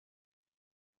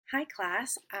Hi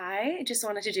class, I just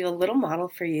wanted to do a little model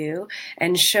for you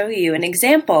and show you an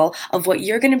example of what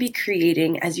you're going to be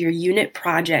creating as your unit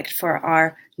project for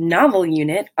our novel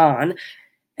unit on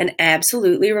An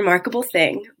Absolutely Remarkable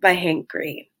Thing by Hank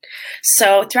Green.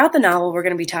 So throughout the novel, we're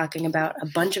going to be talking about a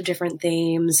bunch of different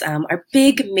themes. Our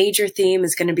big major theme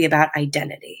is going to be about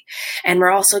identity. And we're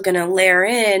also going to layer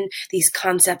in these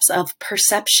concepts of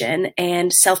perception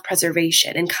and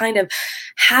self-preservation and kind of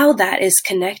how that is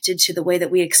connected to the way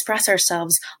that we express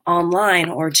ourselves online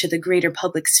or to the greater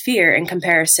public sphere in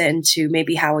comparison to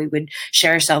maybe how we would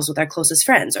share ourselves with our closest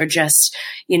friends or just,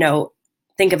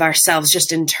 think of ourselves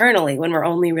just internally when we're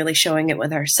only really showing it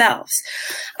with ourselves.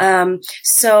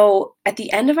 So at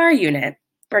the end of our unit,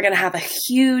 we're going to have a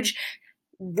huge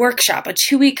workshop, a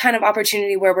 2-week kind of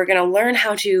opportunity where we're going to learn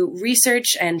how to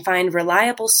research and find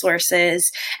reliable sources.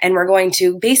 And we're going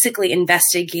to basically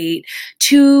investigate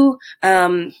two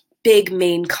big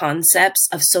main concepts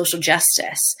of social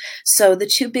justice. So the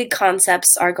two big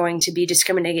concepts are going to be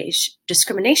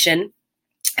discrimination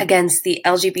against the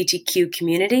LGBTQ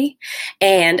community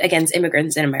and against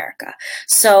immigrants in America.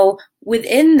 So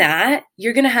within that,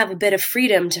 you're going to have a bit of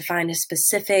freedom to find a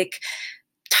specific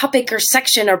topic or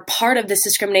section or part of this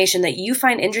discrimination that you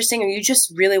find interesting or you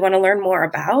just really want to learn more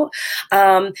about.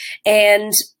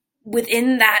 And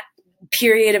within that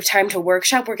period of time to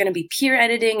workshop, we're going to be peer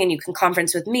editing and you can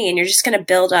conference with me and you're just going to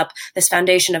build up this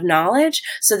foundation of knowledge.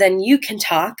 So then you can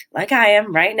talk like I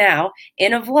am right now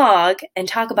in a vlog and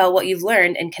talk about what you've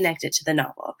learned and connect it to the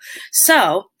novel.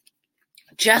 So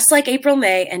just like April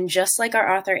May and just like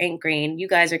our author Hank Green, you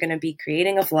guys are going to be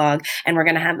creating a vlog and we're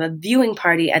going to have a viewing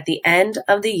party at the end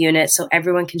of the unit so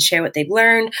everyone can share what they've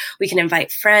learned. We can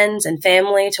invite friends and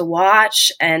family to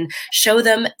watch and show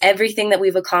them everything that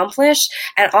we've accomplished.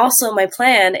 And also my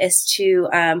plan is to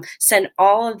send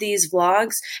all of these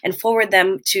vlogs and forward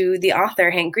them to the author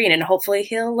Hank Green, and hopefully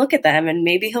he'll look at them and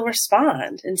maybe he'll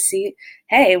respond and see,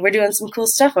 hey, we're doing some cool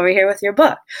stuff over here with your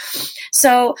book.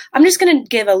 So I'm just going to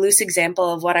give a loose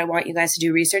example of what I want you guys to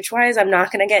do research-wise. I'm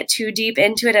not going to get too deep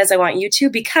into it as I want you to,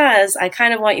 because I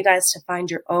kind of want you guys to find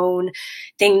your own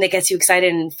thing that gets you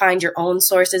excited and find your own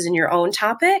sources in your own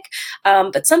topic.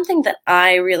 But something that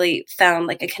I really found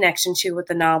like a connection to with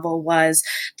the novel was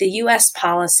the U.S.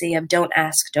 policy of don't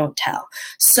ask, don't tell.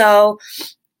 So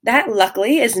that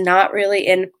luckily is not really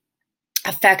in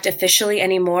effect officially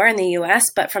anymore in the U.S.,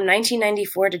 but from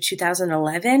 1994 to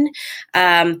 2011,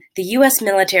 the U.S.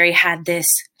 military had this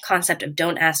concept of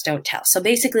don't ask, don't tell. So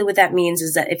basically what that means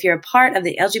is that if you're a part of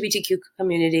the LGBTQ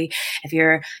community, if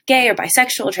you're gay or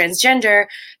bisexual, transgender,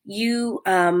 you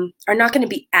are not going to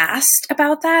be asked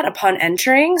about that upon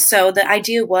entering. So the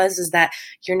idea is that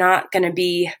you're not going to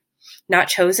be not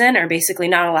chosen or basically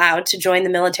not allowed to join the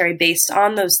military based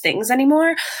on those things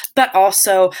anymore, but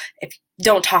also if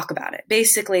don't talk about it.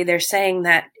 Basically, they're saying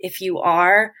that if you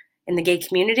are in the gay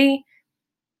community,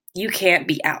 you can't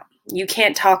be out. You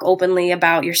can't talk openly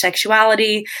about your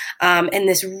sexuality. And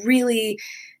this really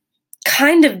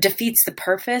kind of defeats the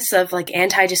purpose of like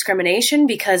anti-discrimination,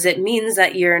 because it means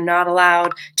that you're not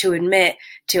allowed to admit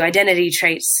to identity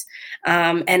traits.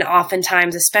 And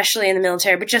oftentimes, especially in the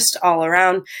military, but just all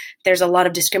around, there's a lot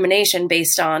of discrimination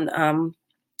based on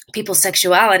people's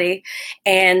sexuality.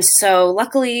 And so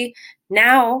luckily,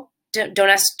 now, don't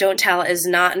ask, don't tell is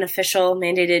not an official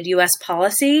mandated U.S.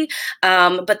 policy,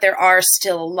 but there are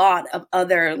still a lot of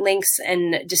other links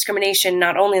and discrimination,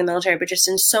 not only in the military, but just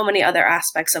in so many other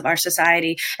aspects of our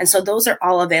society. And so those are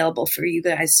all available for you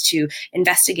guys to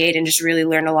investigate and just really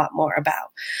learn a lot more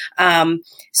about.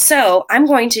 So I'm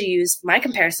going to use my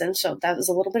comparison. So that was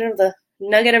a little bit of the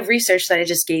nugget of research that I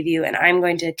just gave you, and I'm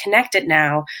going to connect it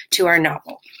now to our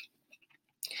novel.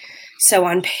 So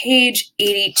on page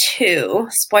 82,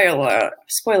 spoiler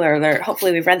alert,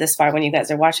 hopefully we've read this far when you guys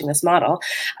are watching this model,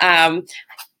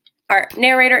 our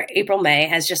narrator, April May,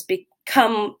 has just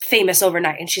become famous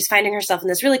overnight, and she's finding herself in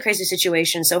this really crazy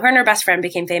situation. So her and her best friend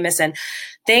became famous, and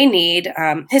they need,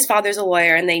 his father's a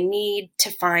lawyer, and they need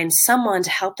to find someone to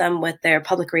help them with their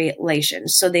public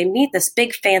relations. So they meet this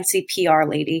big fancy PR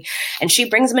lady, and she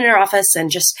brings them in her office and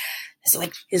just is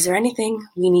like, is there anything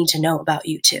we need to know about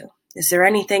you two? Is there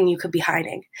anything you could be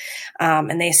hiding?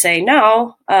 And they say,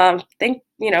 no,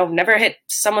 never hit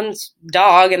someone's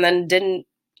dog and then didn't,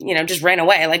 just ran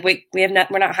away. Like we're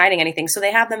not hiding anything. So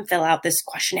they have them fill out this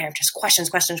questionnaire, just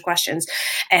questions.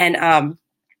 And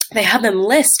they have them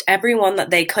list everyone that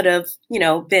they could have,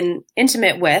 been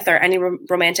intimate with or any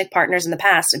romantic partners in the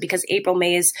past. And because April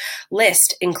May's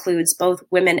list includes both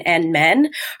women and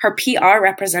men, her PR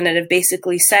representative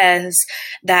basically says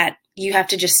that you have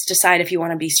to just decide if you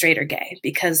want to be straight or gay,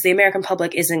 because the American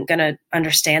public isn't going to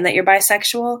understand that you're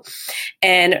bisexual.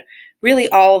 And really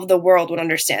all of the world would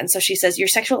understand. So she says your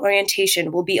sexual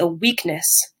orientation will be a weakness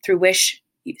through which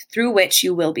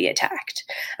you will be attacked.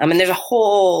 And there's a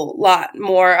whole lot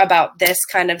more about this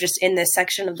kind of just in this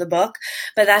section of the book,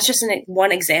 but that's just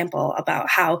one example about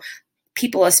how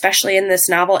people, especially in this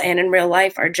novel and in real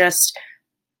life, are just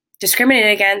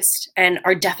discriminated against and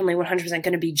are definitely 100%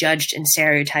 going to be judged and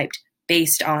stereotyped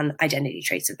based on identity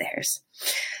traits of theirs.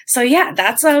 So yeah,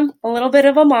 that's a little bit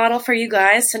of a model for you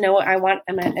guys to know what I want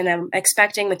and I'm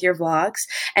expecting with your vlogs.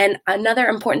 And another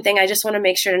important thing I just want to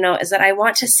make sure to know is that I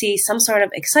want to see some sort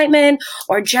of excitement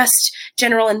or just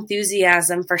general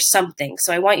enthusiasm for something.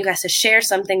 So I want you guys to share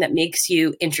something that makes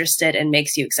you interested and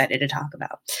makes you excited to talk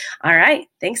about. All right.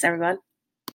 Thanks, everyone.